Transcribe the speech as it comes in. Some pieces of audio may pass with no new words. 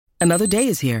Another day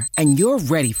is here, and you're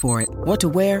ready for it. What to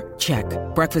wear? Check.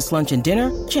 Breakfast, lunch, and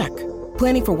dinner? Check.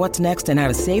 Planning for what's next and how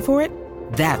to save for it?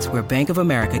 That's where Bank of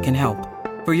America can help.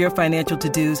 For your financial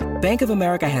to-dos, Bank of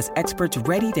America has experts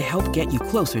ready to help get you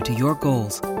closer to your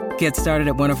goals. Get started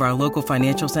at one of our local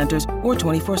financial centers or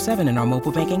 24/7 in our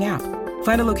mobile banking app.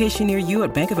 Find a location near you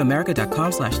at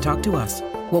bankofamerica.com/talktous.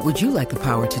 What would you like the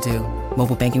power to do?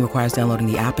 Mobile banking requires downloading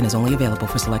the app and is only available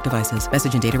for select devices.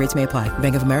 Message and data rates may apply.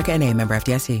 Bank of America N.A., member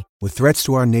FDIC. With threats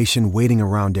to our nation waiting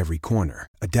around every corner,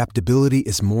 adaptability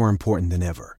is more important than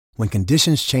ever. When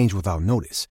conditions change without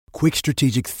notice, quick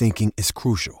strategic thinking is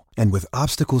crucial. And with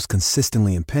obstacles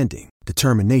consistently impending,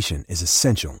 determination is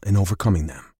essential in overcoming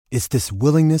them. It's this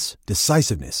willingness,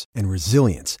 decisiveness, and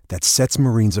resilience that sets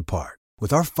Marines apart.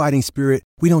 With our fighting spirit,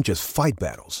 we don't just fight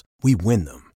battles, we win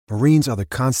them. Marines are the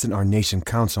constant our nation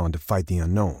counts on to fight the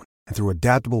unknown. And through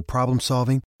adaptable problem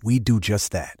solving, we do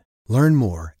just that. Learn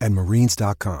more at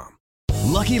marines.com.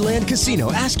 Lucky Land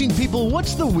Casino, asking people,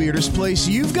 what's the weirdest place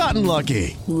you've gotten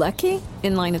lucky? Lucky?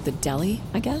 In line at the deli,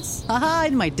 I guess? Aha,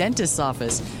 in my dentist's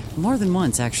office. More than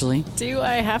once, actually. Do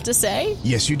I have to say?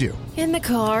 Yes, you do. In the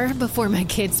car before my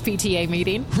kids' PTA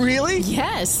meeting. Really?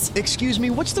 Yes. Excuse me,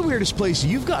 what's the weirdest place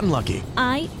you've gotten lucky?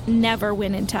 I never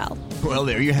win and tell. Well,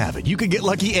 there you have it. You can get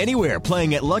lucky anywhere,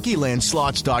 playing at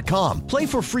LuckyLandSlots.com. Play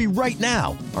for free right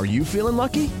now. Are you feeling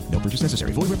lucky? No purchase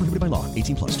necessary. Void where prohibited by law.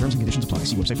 18+. Terms and conditions apply.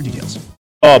 See website for details.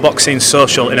 Boxing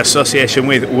Social in association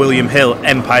with William Hill,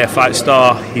 Empire Fight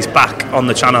Store. He's back on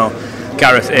the channel.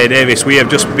 Gareth A. Davies. We have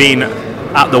just been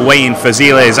at the weigh-in for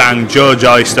Zhilei Zhang, Joe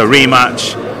Joyce, the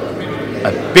rematch.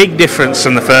 A big difference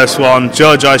from the first one.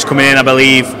 Joe Joyce coming in, I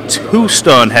believe, 2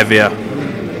 stone heavier.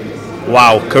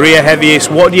 Wow, career heaviest.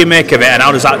 What do you make of it, and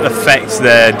how does that affect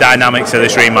the dynamics of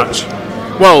this rematch?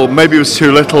 Well, maybe it was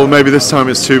too little, maybe this time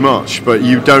it's too much, but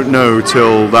you don't know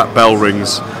till that bell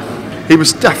rings. He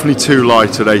was definitely too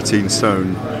light at 18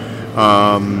 stone,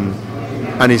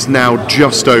 and he's now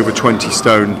just over 20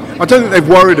 stone. I don't think they've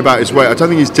worried about his weight. I don't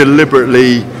think he's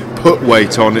deliberately put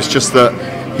weight on. It's just that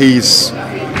he's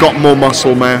got more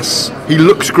muscle mass. He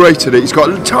looks great at it. He's got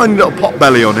a tiny little pot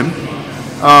belly on him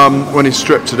when he's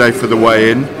stripped today for the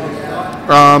weigh-in.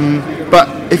 But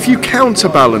if you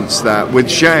counterbalance that with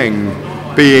Zhang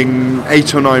being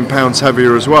 8 or 9 pounds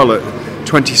heavier as well at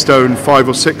 20 stone, 5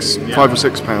 or 6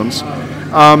 pounds,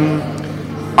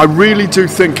 I really do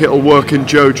think it'll work in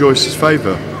Joe Joyce's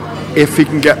favour if he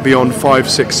can get beyond 5,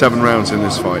 6, 7 rounds in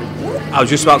this fight. I was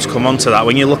just about to come on to that.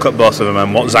 When you look at both of them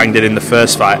and what Zhang did in the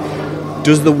first fight,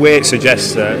 does the weight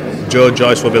suggest that Joe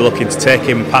Joyce will be looking to take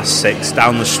him past 6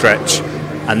 down the stretch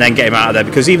and then get him out of there?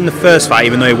 Because even the first fight,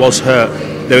 even though he was hurt,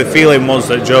 the feeling was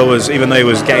that Joe was, even though he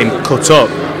was getting cut up,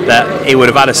 that he would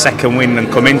have had a second win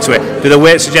and come into it. Do the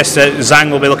weight suggest that Zhang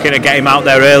will be looking to get him out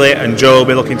there early and Joe will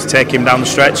be looking to take him down the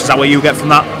stretch? Is that what you get from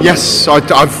that? Yes,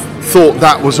 I've thought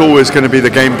that was always going to be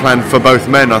the game plan for both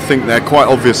men. I think they're quite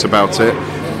obvious about it.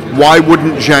 Why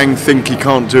wouldn't Zhang think he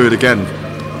can't do it again?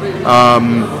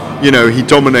 He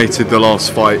dominated the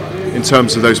last fight in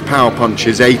terms of those power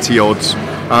punches, 80 odds,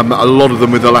 a lot of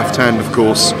them with the left hand, of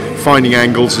course, finding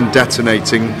angles and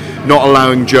detonating, not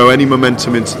allowing Joe any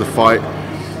momentum into the fight.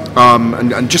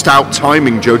 And just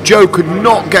out-timing Joe. Joe could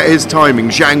not get his timing.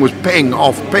 Zhang was ping,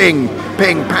 off, ping,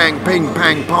 ping, pang, ping,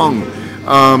 pang, pong.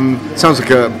 Sounds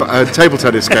like a table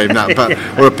tennis game, that, but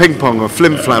or a ping pong or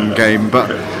flim-flam game.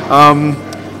 But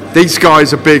these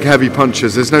guys are big, heavy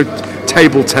punchers. There's no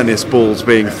table tennis balls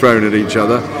being thrown at each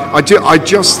other. I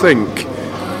just think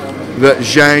that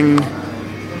Zhang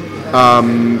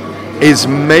is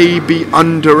maybe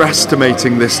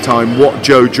underestimating this time what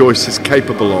Joe Joyce is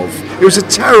capable of. It was a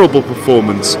terrible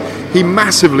performance. He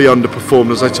massively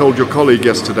underperformed, as I told your colleague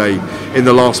yesterday in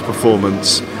the last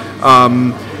performance.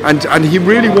 And he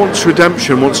really wants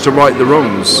redemption, wants to right the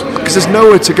wrongs, because there's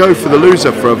nowhere to go for the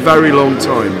loser for a very long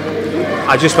time.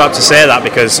 I was just about to say that,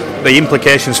 because the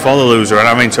implications for the loser and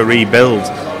having to rebuild,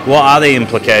 what are the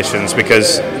implications?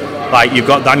 Because you've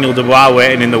got Daniel Dubois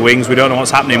waiting in the wings. We don't know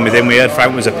what's happening with him. We heard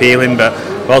Frank was appealing, but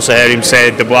we also heard him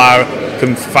say Dubois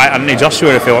can fight Anthony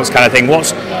Joshua if he wants, kind of thing.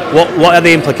 What are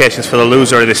the implications for the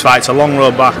loser of this fight? It's a long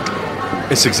road back.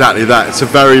 It's exactly that. It's a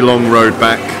very long road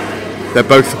back. They're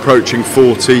both approaching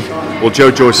 40. Well,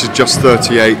 Joe Joyce is just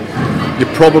 38.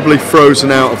 You're probably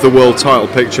frozen out of the world title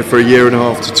picture for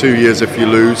 1.5 to 2 years if you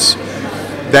lose.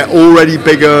 They're already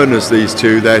big earners, these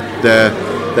two.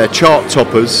 They're chart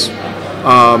toppers.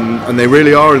 And they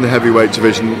really are in the heavyweight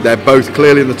division. They're both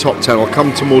clearly in the top 10. I'll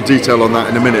come to more detail on that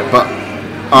in a minute. But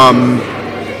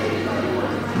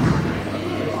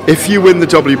if you win the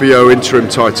WBO interim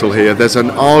title here, there's an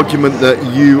argument that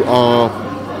you are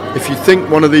if you think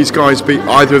one of these guys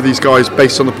either of these guys,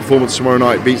 based on the performance tomorrow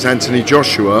night, beats Anthony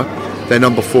Joshua, they're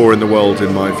number 4 in the world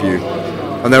in my view,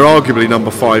 and they're arguably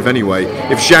number 5 anyway.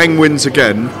 If Zhang wins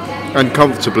again and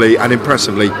comfortably and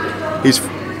impressively, he's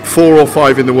 4 or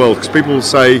 5 in the world, because people will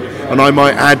say, and I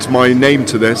might add my name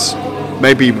to this,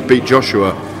 maybe beat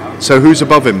Joshua. So who's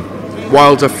above him?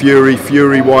 Wilder, Fury,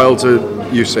 Wilder,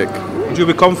 Usyk. Would you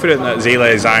be confident that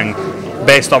Zhilei Zhang,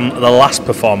 based on the last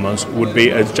performance, would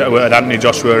beat Anthony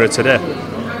Joshua today?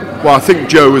 Well, I think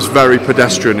Joe was very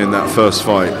pedestrian in that first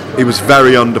fight. He was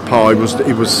very under par. He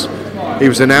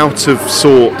was an out of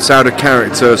sorts, out of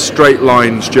character, straight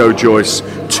lines Joe Joyce,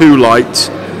 too light.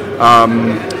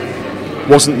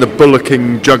 Wasn't the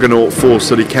bullocking juggernaut force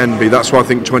that he can be. That's why I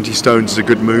think 20 stones is a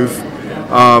good move.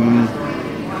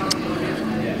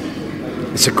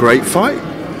 It's a great fight,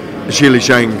 Zhilei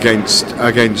Zhang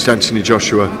against Anthony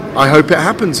Joshua. I hope it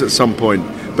happens at some point,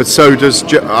 but so does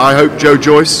I hope Joe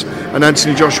Joyce and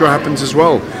Anthony Joshua happens as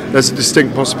well. There's a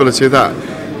distinct possibility of that.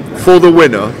 For the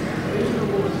winner,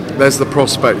 there's the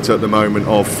prospect at the moment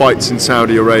of fights in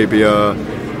Saudi Arabia,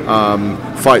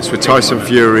 fights with Tyson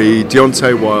Fury,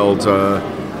 Deontay Wilder,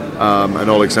 and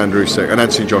Alexander Usyk and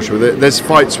Anthony Joshua. There's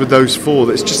fights with those 4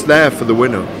 that's just there for the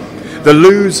winner. The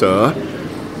loser,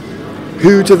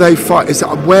 who do they fight?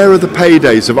 Where are the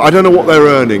paydays? I don't know what they're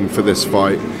earning for this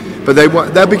fight, but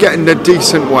they'll be getting a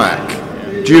decent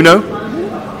whack. Do you know?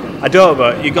 I don't,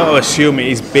 but you've got to assume it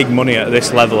is big money at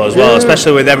this level as well,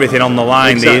 especially with everything on the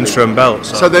line, exactly. The interim belt.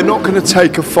 So they're not going to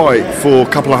take a fight for a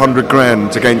couple of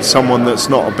 $100,000 against someone that's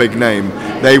not a big name.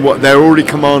 They're already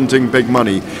commanding big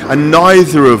money, and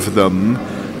neither of them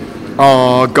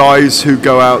are guys who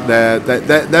go out there.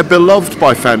 They're beloved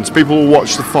by fans. People will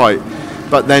watch the fight,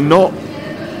 but they're not.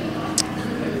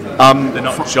 They're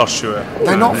not Joshua.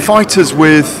 They're not fighters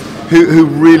who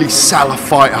really sell a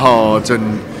fight hard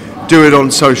and do it on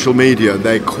social media.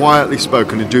 They're quietly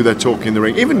spoken and do their talking in the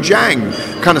ring. Even Zhang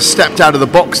kind of stepped out of the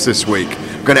box this week.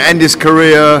 Going to end his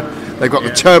career. They've got the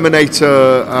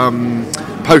Terminator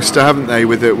poster, haven't they,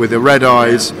 with the red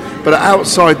eyes. But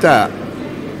outside that,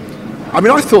 I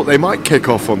mean, I thought they might kick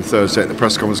off on Thursday at the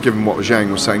press conference, given what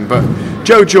Zhang was saying. But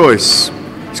Joe Joyce,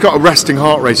 he's got a resting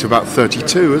heart rate of about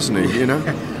 32, isn't he? You know.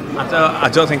 I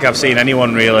don't think I've seen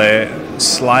anyone really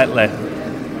slightly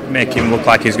make him look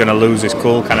like he's going to lose his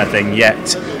cool kind of thing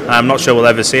yet. I'm not sure we'll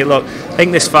ever see it. Look, I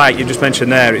think this fight you just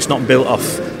mentioned there, it's not built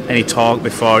off any talk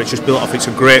before, it's just built off, it's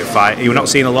a great fight. You're not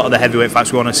seeing a lot of the heavyweight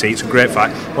fights we want to see. It's a great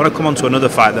fight. I want to come on to another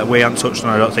fight that we haven't touched on,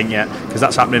 I don't think yet, because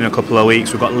that's happening in a couple of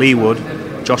weeks. We've got Lee Wood,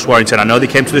 Josh Warrington. I know they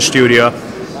came to the studio.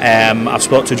 I've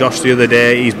spoke to Josh the other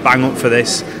day. He's bang up for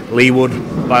this. Lee Wood,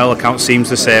 by all accounts, seems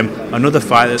the same. Another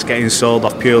fight that's getting sold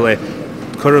off purely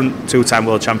current 2-time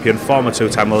world champion, former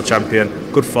 2-time world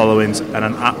champion, good followings, and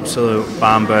an absolute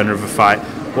barn burner of a fight.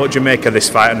 What do you make of this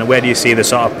fight, and where do you see the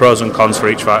sort of pros and cons for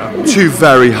each fighter? 2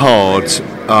 very hard,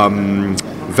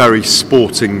 very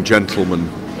sporting gentlemen.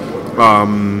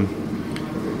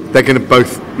 They're going to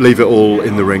both leave it all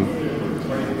in the ring.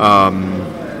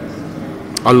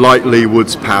 I like Lee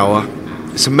Wood's power.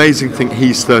 It's an amazing thing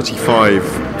he's 35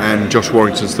 and Josh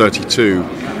Warrington's 32.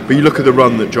 But you look at the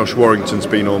run that Josh Warrington's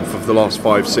been on for the last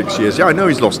 5-6 years. Yeah, I know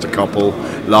he's lost a couple,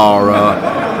 Lara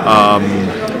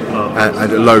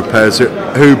and Lopez,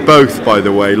 who both, by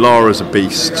the way, Lara's a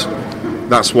beast.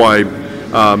 That's why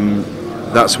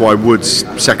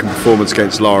Wood's second performance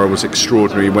against Lara was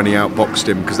extraordinary when he outboxed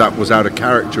him, because that was out of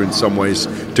character in some ways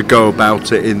to go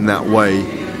about it in that way.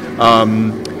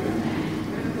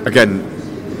 Again,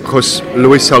 of course,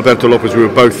 Luis Alberto Lopez, we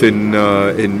were both in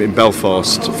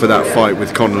Belfast for that fight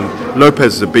with Conor.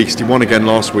 Lopez is a beast. He won again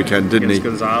last weekend, didn't against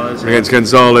Gonzalez, against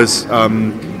Gonzalez.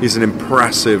 He's an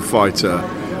impressive fighter.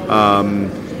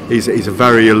 He's a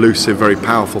very elusive, very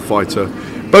powerful fighter.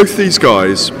 Both these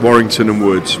guys, Warrington and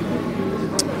Wood,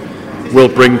 will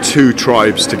bring 2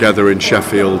 tribes together in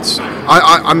Sheffield.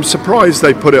 I'm surprised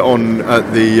they put it on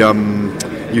at the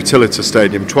Utilita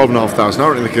Stadium, 12,500.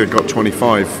 I don't think they got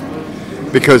 25.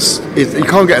 Because you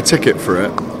can't get a ticket for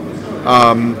it.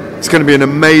 It's going to be an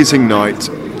amazing night.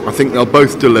 I think they'll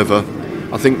both deliver.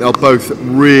 I think they'll both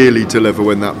really deliver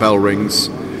when that bell rings.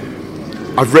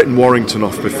 I've written Warrington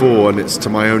off before, and it's to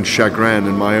my own chagrin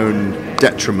and my own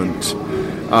detriment.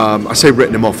 I say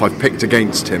written him off, I've picked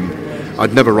against him.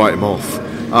 I'd never write him off.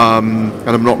 And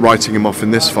I'm not writing him off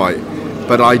in this fight.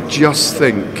 But I just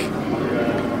think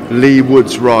Lee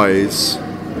Wood's rise,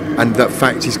 and that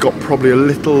fact he's got probably a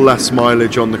little less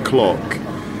mileage on the clock,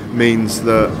 means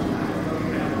that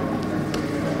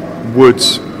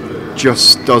Woods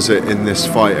just does it in this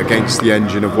fight against the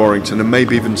engine of Warrington, and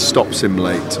maybe even stops him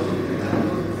late.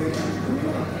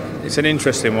 It's an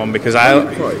interesting one because I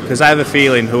have a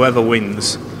feeling whoever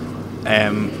wins,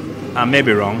 I may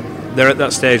be wrong, they're at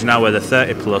that stage now where they're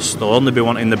 30 plus, they'll only be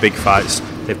wanting the big fights.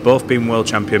 They've both been world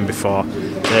champion before.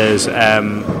 There's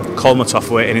Kolmatov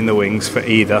waiting in the wings for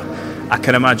either. I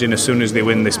can imagine as soon as they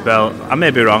win this belt, I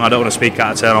may be wrong, I don't want to speak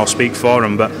out of turn, I'll speak for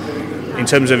him, but in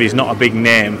terms of he's not a big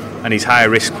name and he's high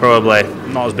risk, probably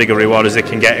not as big a reward as they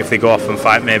can get if they go off and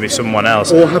fight maybe someone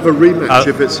else. Or have a rematch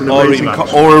if it's an amazing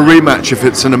or a rematch if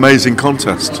it's an amazing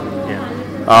contest.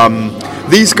 Yeah.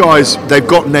 These guys, they've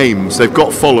got names, they've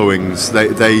got followings,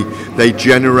 they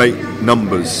generate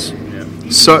numbers. Yeah.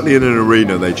 Certainly in an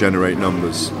arena they generate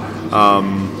numbers.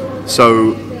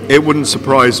 So it wouldn't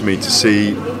surprise me to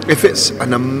see, if it's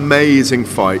an amazing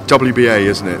fight, WBA,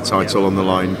 isn't it, title on the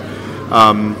line.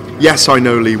 Yes, I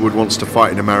know Leewood wants to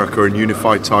fight in America and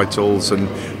unify titles, and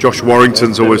Josh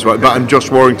Warrington's always right. But and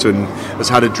Josh Warrington has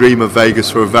had a dream of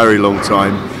Vegas for a very long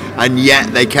time, and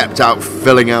yet they kept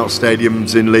filling out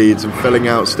stadiums in Leeds and filling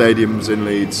out stadiums in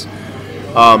Leeds.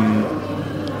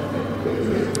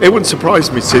 It wouldn't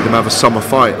surprise me to see them have a summer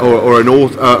fight or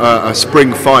a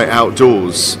spring fight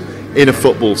outdoors in a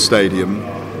football stadium.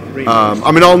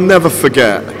 I mean, I'll never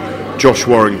forget Josh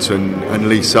Warrington and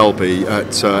Lee Selby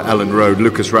at Ellen Road,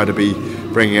 Lucas Radaby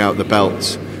bringing out the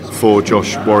belt for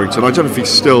Josh Warrington. I don't know if he's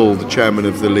still the chairman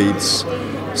of the Leeds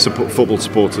Football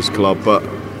Supporters Club, but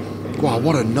wow,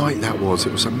 what a night that was.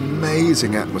 It was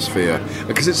amazing atmosphere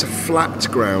because it's a flat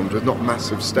ground with not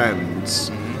massive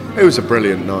stands. It was a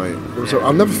brilliant night.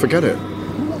 I'll never forget it.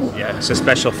 Yeah, it's a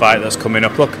special fight that's coming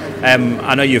up. Look,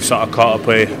 I know you've sort of caught up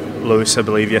with Lewis, I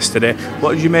believe, yesterday.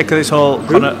 What did you make of this whole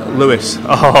Conor Lewis?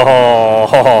 Oh,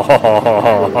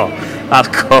 that's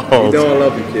cold. You know I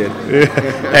love you, kid.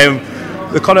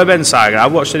 The Conor Benn saga. I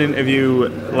watched an interview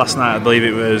last night, I believe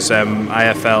it was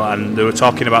IFL, and they were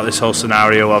talking about this whole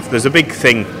scenario of there's a big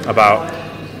thing about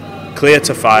clear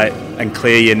to fight and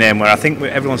clear your name, where I think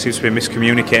everyone seems to be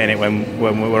miscommunicating it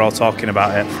when we were all talking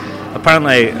about it.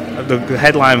 Apparently, the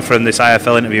headline from this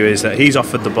IFL interview is that he's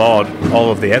offered the board all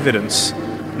of the evidence.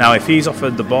 Now, if he's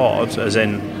offered the board, as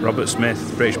in Robert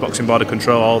Smith, British Boxing Board of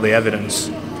Control, all the evidence,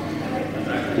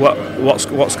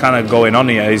 what's kind of going on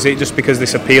here? Is it just because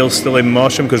this appeal's still in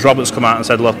motion? Because Robert's come out and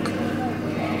said, look,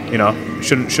 you know,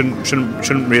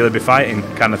 shouldn't really be fighting,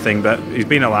 kind of thing. But he's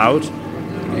been allowed.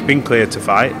 He's been cleared to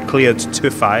fight.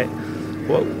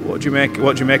 What do you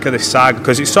make of this saga?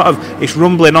 Because it's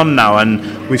rumbling on now, and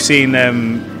we've seen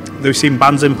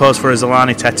bans imposed for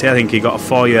Zolani Tete. I think he got a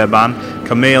 4-year ban.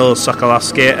 Kamil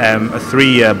Sokolaski, a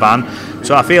 3-year ban.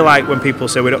 So I feel like when people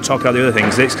say we don't talk about the other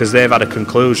things, it's because they've had a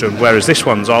conclusion, whereas this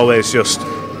one's always just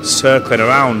circling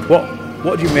around.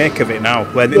 What do you make of it now,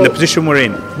 in the position we're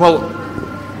in? Well,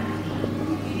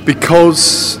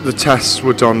 because the tests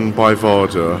were done by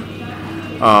VADA,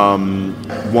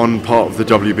 one part of the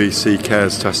WBC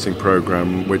cares testing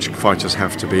program, which fighters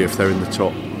have to be if they're in the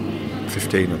top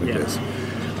 15, I think it is.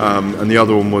 And the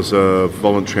other one was a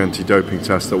voluntary anti-doping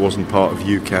test that wasn't part of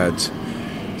UCAD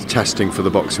testing for the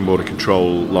Boxing Board of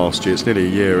Control last year. It's nearly a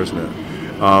year, isn't it?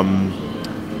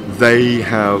 They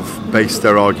have based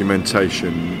their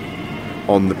argumentation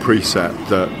on the precept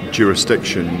that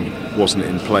jurisdiction wasn't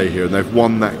in play here, and they've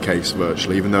won that case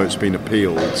virtually, even though it's been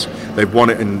appealed. They've won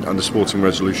it under Sporting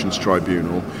Resolutions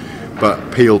Tribunal, but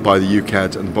appealed by the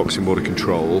UCAD and the Boxing Board of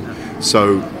Control.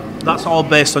 So that's all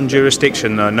based on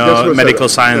jurisdiction, though, no medical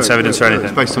science evidence or anything?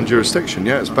 It's based on jurisdiction,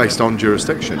 yeah, it's based on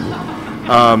jurisdiction.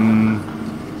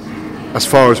 As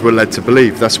far as we're led to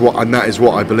believe, that is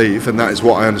what I believe, and that is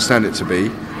what I understand it to be.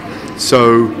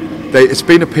 So it's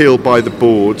been appealed by the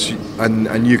board and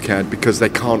UCAD because they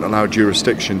can't allow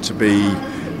jurisdiction to be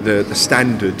the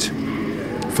standard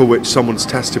for which someone's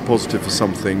tested positive for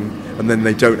something and then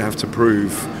they don't have to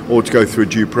prove or to go through a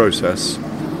due process.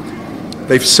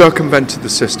 They've circumvented the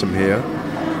system here.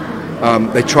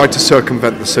 They tried to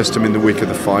circumvent the system in the week of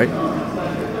the fight,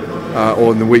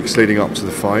 or in the weeks leading up to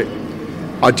the fight.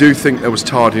 I do think there was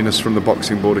tardiness from the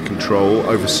Boxing Board of Control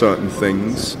over certain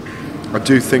things. I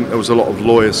do think there was a lot of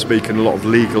lawyers speaking, a lot of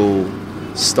legal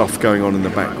stuff going on in the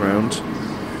background.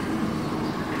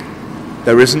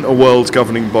 There isn't a world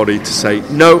governing body to say,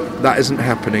 no, that isn't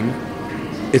happening.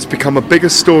 It's become a bigger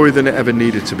story than it ever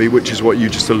needed to be, which is what you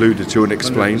just alluded to and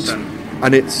explained. 100%.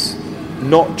 And it's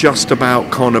not just about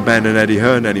Conor Benn and Eddie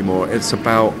Hearn anymore. It's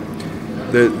about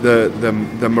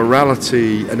the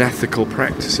morality and ethical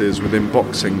practices within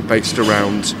boxing based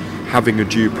around having a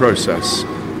due process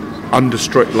under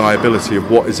strict liability of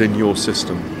what is in your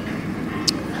system.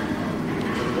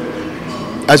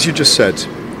 As you just said,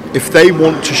 if they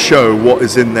want to show what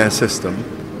is in their system,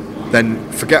 then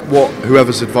forget what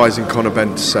whoever's advising Conor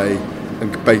Benn to say.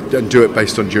 and do it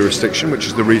based on jurisdiction, which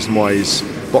is the reason why he's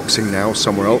boxing now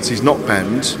somewhere else. He's not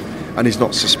banned and he's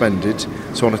not suspended,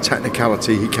 so on a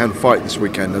technicality he can fight this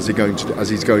weekend as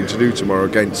he's going to do tomorrow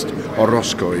against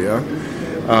Orozco.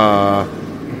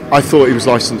 I thought he was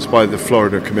licensed by the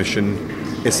Florida Commission.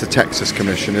 It's the Texas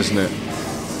Commission, isn't it?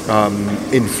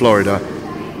 In Florida.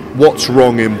 What's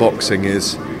wrong in boxing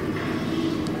is,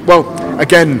 well,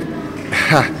 again,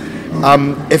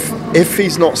 if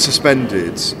he's not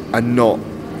suspended and not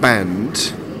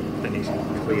banned,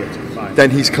 then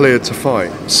he's cleared to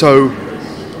fight. So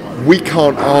we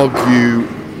can't argue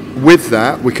with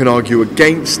that. We can argue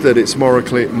against that it's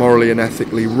morally and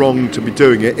ethically wrong to be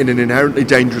doing it in an inherently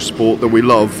dangerous sport that we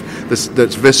love,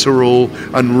 that's visceral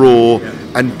and raw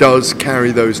and does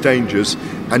carry those dangers,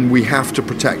 and we have to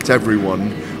protect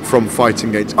everyone from fighting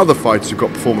against other fighters who've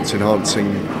got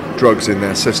performance-enhancing drugs in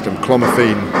their system.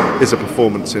 Clomiphene is a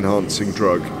performance-enhancing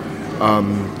drug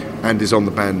and is on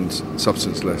the banned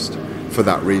substance list for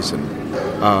that reason.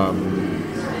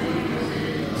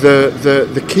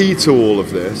 The key to all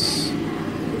of this,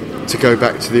 to go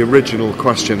back to the original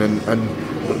question,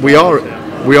 and we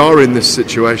are in this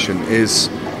situation, is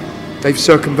they've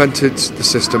circumvented the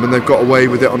system and they've got away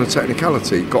with it on a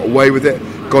technicality. Got away with it,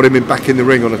 got him back in the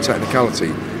ring on a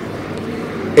technicality.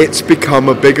 It's become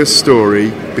a bigger story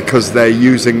because they're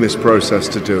using this process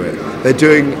to do it. They're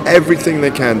doing everything they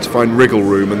can to find wriggle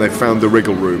room, and they've found the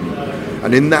wriggle room.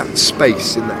 And in that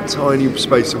space, in that tiny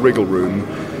space of wriggle room,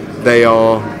 they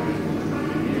are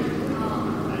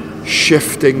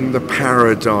shifting the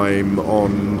paradigm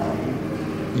on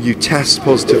you test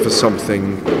positive for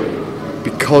something,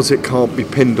 because it can't be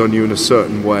pinned on you in a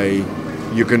certain way,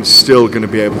 you're still going to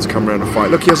be able to come around and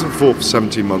fight. Look, he hasn't fought for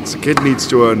 17 months. The kid needs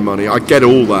to earn money. I get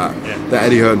all that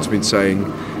Eddie Hearn's been saying.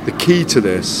 The key to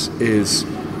this is,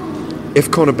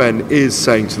 if Conor Benn is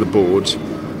saying to the board,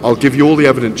 I'll give you all the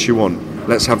evidence you want,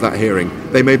 let's have that hearing,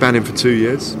 they may ban him for 2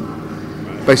 years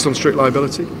based on strict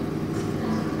liability,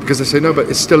 because they say, no, but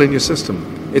it's still in your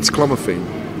system. It's clomiphene.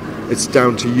 It's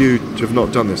down to you to have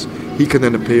not done this. He can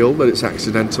then appeal that it's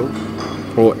accidental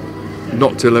or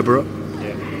not deliberate,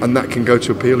 and that can go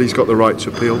to appeal. He's got the right to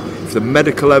appeal. If the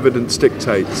medical evidence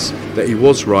dictates that he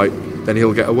was right, then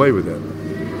he'll get away with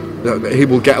it. He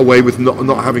will get away with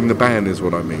not having the ban, is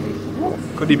what I mean.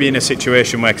 Could he be in a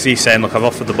situation where, because he's saying, look, I've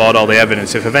offered the board all the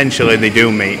evidence, if eventually they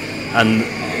do meet, and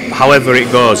however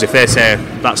it goes, if they say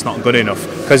that's not good enough,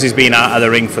 because he's been out of the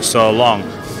ring for so long,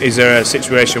 is there a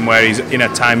situation where he's in a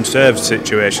time served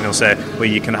situation? He'll say, well,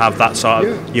 you can have that sort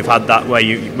of, you've had that where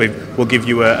we'll give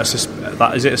you a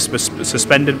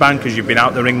suspended ban because you've been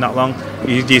out the ring that long.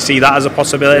 Do you see that as a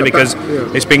possibility? Because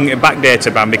it's been a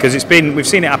backdated ban, because we've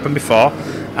seen it happen before,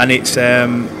 and it's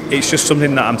just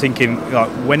something that I'm thinking, like,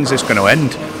 when's this going to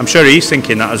end? I'm sure he's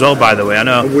thinking that as well, by the way. I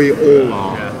know we all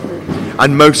are,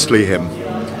 and mostly him,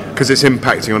 because it's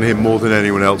impacting on him more than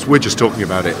anyone else. We're just talking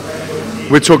about it.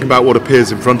 We're talking about what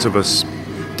appears in front of us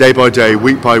day by day,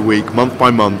 week by week, month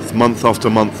by month, month after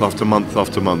month after month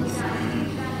after month.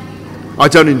 I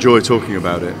don't enjoy talking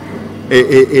about it.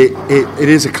 It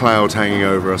is a cloud hanging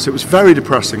over us. It was very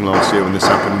depressing last year when this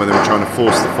happened, when they were trying to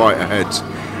force the fight ahead,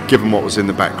 given what was in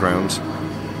the background.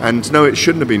 And no, it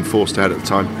shouldn't have been forced ahead at the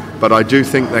time, but I do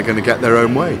think they're going to get their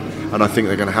own way. And I think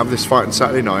they're going to have this fight on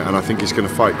Saturday night, and I think he's going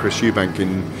to fight Chris Eubank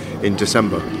in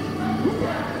December.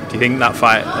 Do you think that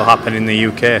fight will happen in the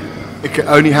UK? It can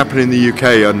only happen in the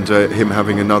UK under him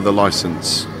having another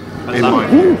licence. But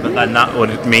then that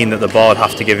would mean that the board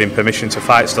have to give him permission to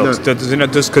fight still. No.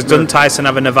 Doesn't Tyson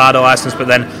have a Nevada licence, but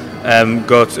then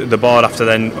go to the board after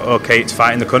then, okay, to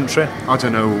fight in the country? I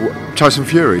don't know. Tyson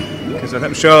Fury? Because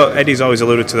I'm sure Eddie's always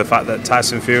alluded to the fact that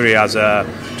Tyson Fury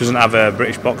doesn't have a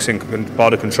British boxing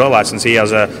border control licence. He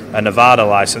has a Nevada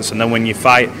licence, and then when you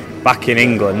fight back in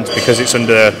England, because it's in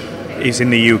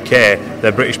the UK,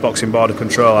 the British boxing border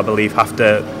control, I believe, have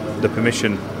the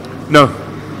permission. No.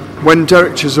 When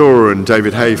Derek Chisora and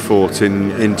David Hay fought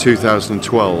in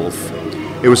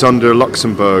 2012, it was under a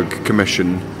Luxembourg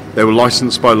commission. They were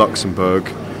licensed by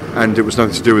Luxembourg, and it was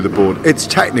nothing to do with the board. It's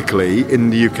technically,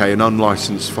 in the UK, an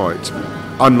unlicensed fight,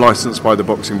 unlicensed by the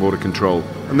boxing border control,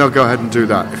 and they'll go ahead and do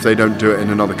that if they don't do it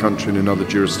in another country, in another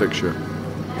jurisdiction.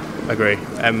 Agree.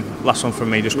 Last one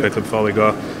from me, just quickly before we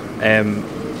go.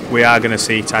 We are going to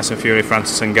see Tyson Fury,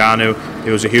 Francis Ngannou.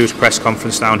 There was a huge press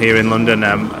conference down here in London,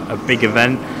 a big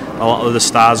event. A lot of the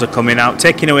stars are coming out.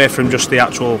 Taking away from just the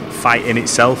actual fight in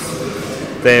itself,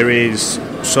 there is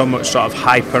so much sort of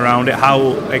hype around it.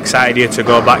 How excited are you to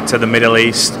go back to the Middle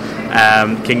East,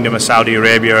 Kingdom of Saudi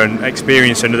Arabia, and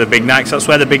experience under the big nights? That's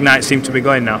where the big nights seem to be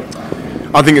going now.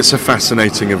 I think it's a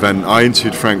fascinating event. I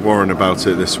interviewed Frank Warren about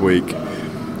it this week.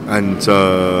 And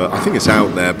I think it's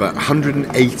out there, but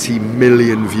 180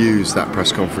 million views that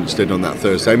press conference did on that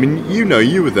Thursday. I mean,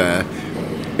 you were there.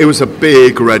 It was a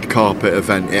big red carpet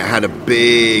event. It had a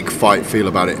big fight feel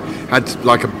about it. Had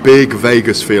like a big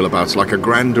Vegas feel about it, like a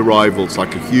grand arrival. It's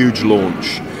like a huge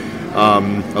launch.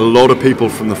 A lot of people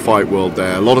from the fight world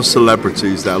there, a lot of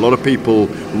celebrities there, a lot of people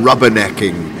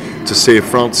rubbernecking to see if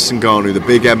Francis Ngannou, the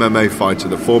big MMA fighter,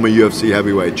 the former UFC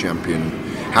heavyweight champion,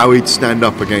 how he'd stand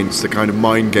up against the kind of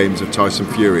mind games of Tyson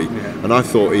Fury. And I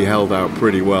thought he held out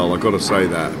pretty well, I've got to say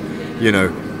that.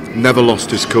 Never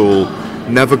lost his cool,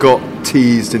 never got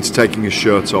teased into taking his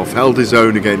shirt off, held his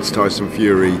own against Tyson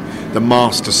Fury, the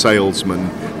master salesman,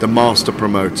 the master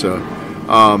promoter.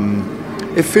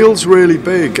 It feels really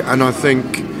big, and I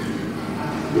think,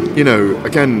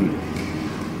 again,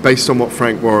 based on what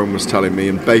Frank Warren was telling me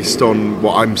and based on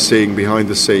what I'm seeing behind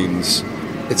the scenes,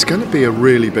 it's going to be a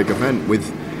really big event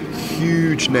with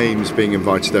huge names being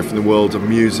invited there from the world of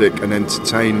music and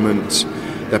entertainment.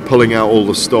 They're pulling out all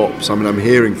the stops. I mean, I'm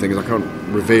hearing things, I can't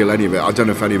reveal any of it. I don't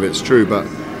know if any of it's true, but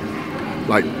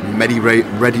like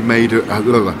ready-made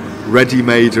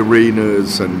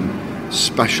arenas and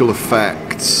special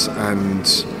effects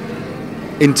and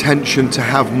intention to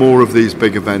have more of these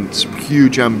big events,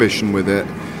 huge ambition with it.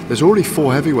 There's already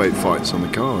 4 heavyweight fights on the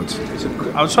card.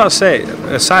 I was trying to say,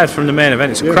 aside from the main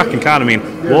event, it's a cracking card. I mean,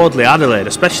 Wardley, Adelaide,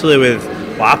 especially with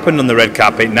what happened on the red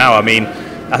carpet now, I mean,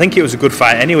 I think it was a good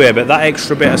fight anyway, but that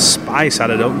extra bit of spice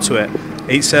added up to it.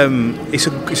 It's a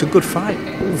good fight.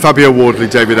 Fabio Wardley,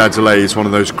 David Adelaide is one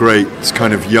of those great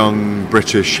kind of young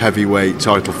British heavyweight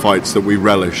title fights that we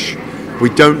relish. We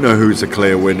don't know who's a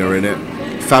clear winner in it.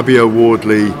 Fabio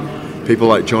Wardley, people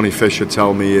like Johnny Fisher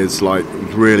tell me, is like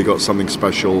really got something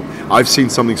special. I've seen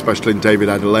something special in David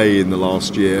Adelaide in the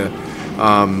last year.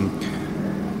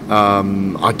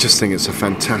 I just think it's a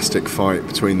fantastic fight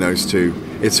between those two.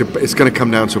 It's going to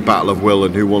come down to a battle of will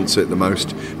and who wants it the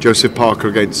most. Joseph Parker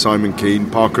against Simon Keane.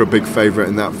 Parker a big favourite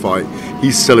in that fight.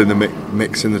 He's still in the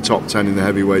mix in the top 10 in the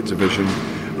heavyweight division.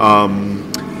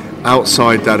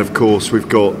 Outside that, of course, we've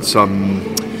got some.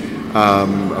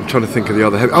 I'm trying to think of the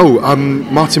other.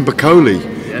 Martin Bakole.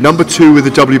 Yes. Number 2 with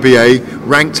the WBA,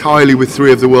 ranked highly with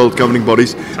 3 of the world governing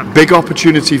bodies. Big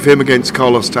opportunity for him against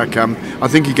Carlos Takam. I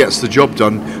think he gets the job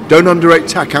done. Don't underrate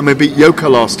Takam. He beat Yoka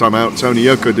last time out, Tony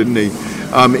Yoka, didn't he?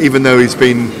 Even though he's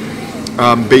been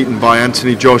beaten by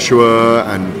Anthony Joshua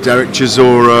and Derek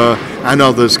Chisora and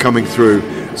others coming through.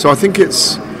 So I think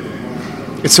it's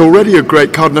already a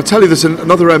great card. And I tell you, there's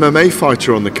another MMA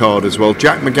fighter on the card as well.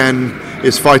 Jack McGann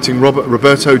is fighting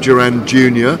Roberto Duran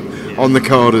Jr. on the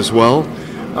card as well.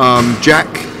 Jack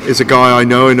is a guy I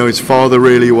know his father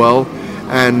really well,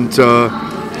 and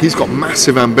he's got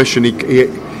massive ambition.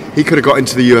 He could have got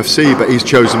into the UFC, but he's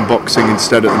chosen boxing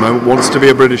instead at the moment, wants to be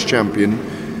a British champion.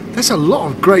 There's a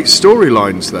lot of great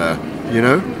storylines there,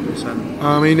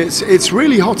 I mean, it's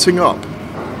really hotting up.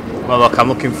 Well, look, I'm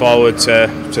looking forward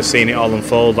to seeing it all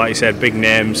unfold. Like you said, big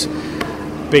names,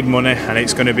 big money, and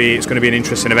it's going to be an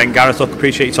interesting event. Gareth, look,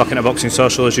 appreciate you talking to Boxing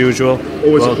Social as usual.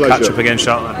 Always a pleasure. Catch up again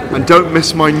shortly. And don't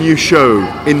miss my new show,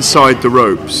 Inside the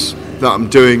Ropes, that I'm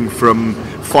doing from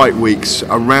fight weeks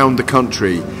around the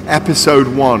country. Episode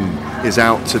 1 is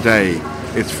out today.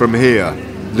 It's from here,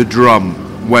 the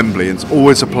Drum, Wembley. It's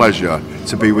always a pleasure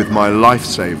to be with my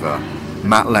lifesaver,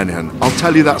 Matt Lenihan. I'll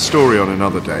tell you that story on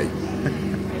another day.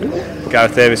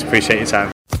 Gareth Davies, appreciate your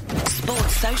time.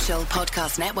 Sports Social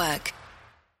Podcast Network.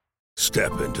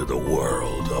 Step into the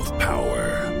world of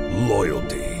power,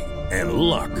 loyalty, and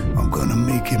luck. I'm gonna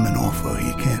make him an offer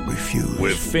he can't refuse.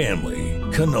 With family,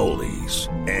 cannolis,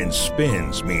 and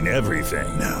spins mean everything.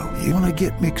 Now, you wanna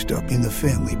get mixed up in the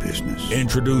family business.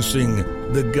 Introducing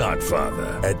The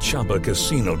Godfather at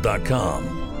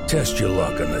ChumbaCasino.com. Test your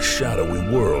luck in the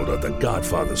shadowy world of The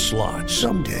Godfather slot.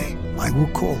 Someday, I will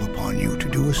call upon you to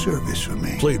do a service for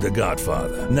me. Play The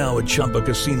Godfather, now at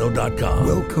ChumbaCasino.com.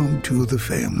 Welcome to the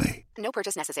family. No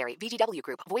purchase necessary. VGW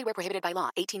Group. Void where prohibited by law.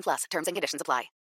 18+. Terms and conditions apply.